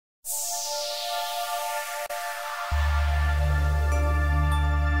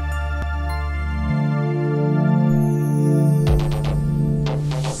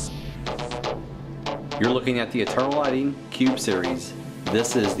You're looking at the Eternal Lighting Cube series.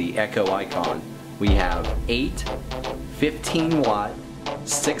 This is the EchoICON. We have 8 15-watt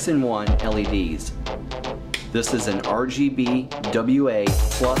 6-in-1 LEDs. This is an RGBWA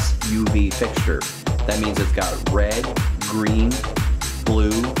plus UV fixture. That means it's got red, green,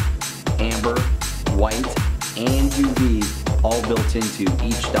 blue, amber, white, and UV all built into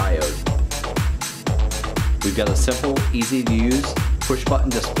each diode. We've got a simple, easy to use push button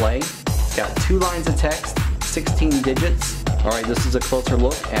display. It's got 2 lines of text, 16 digits. Alright, this is a closer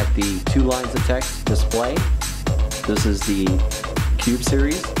look at the 2 lines of text display. This is the Cube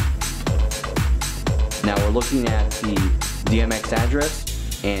series. Now we're looking at the DMX address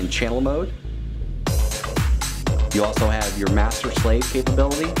and channel mode. You also have your master-slave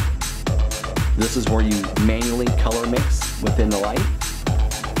capability. This is where you manually color mix within the light.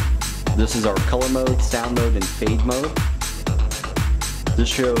 This is our color mode, sound mode, and fade mode. This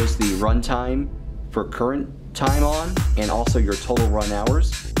shows the runtime for current time on and also your total run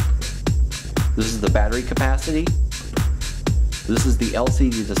hours. This is the battery capacity. This is the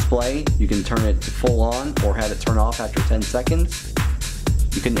LCD display. You can turn it to full on or have it turn off after 10 seconds.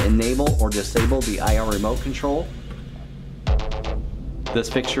 You can enable or disable the IR remote control. This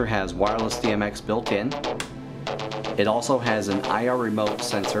fixture has wireless DMX built in. It also has an IR remote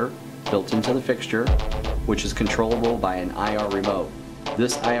sensor built into the fixture, which is controllable by an IR remote.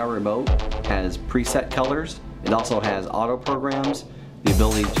 This IR remote has preset colors. It also has auto programs, the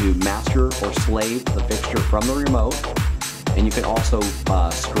ability to master or slave the fixture from the remote, and you can also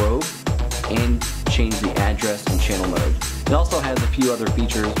strobe and change the address and channel mode. It also has a few other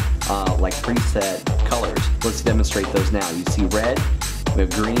features like preset colors. Let's demonstrate those now. You see red, we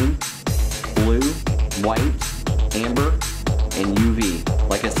have green, blue, white, amber, and UV.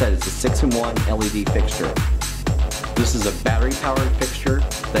 Like I said, it's a 6-in-1 LED fixture. This is a battery-powered fixture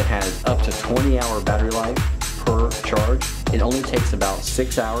that has up to 20-hour battery life per charge. It only takes about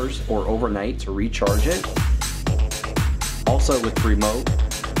 6 hours or overnight to recharge it. Also with the remote,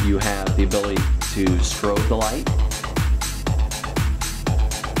 you have the ability to strobe the light.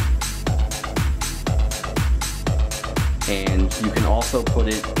 And you can also put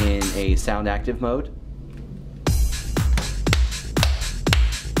it in a sound active mode.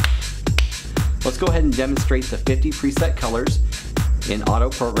 Let's go ahead and demonstrate the 50 preset colors in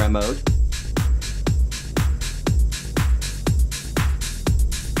auto program mode.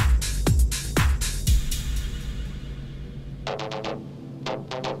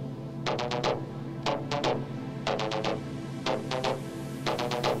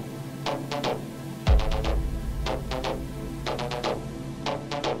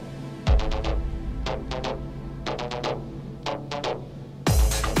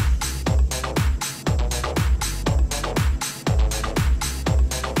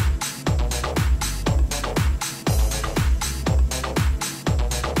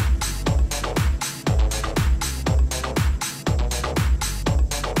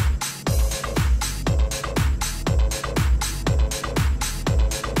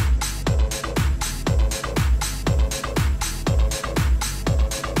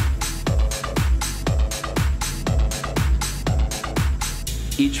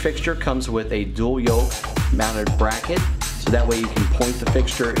 Each fixture comes with a dual yoke mounted bracket, so that way you can point the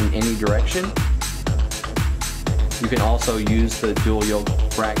fixture in any direction. You can also use the dual yoke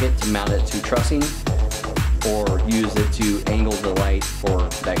bracket to mount it to trussing or use it to angle the light for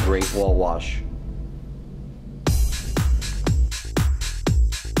that great wall wash.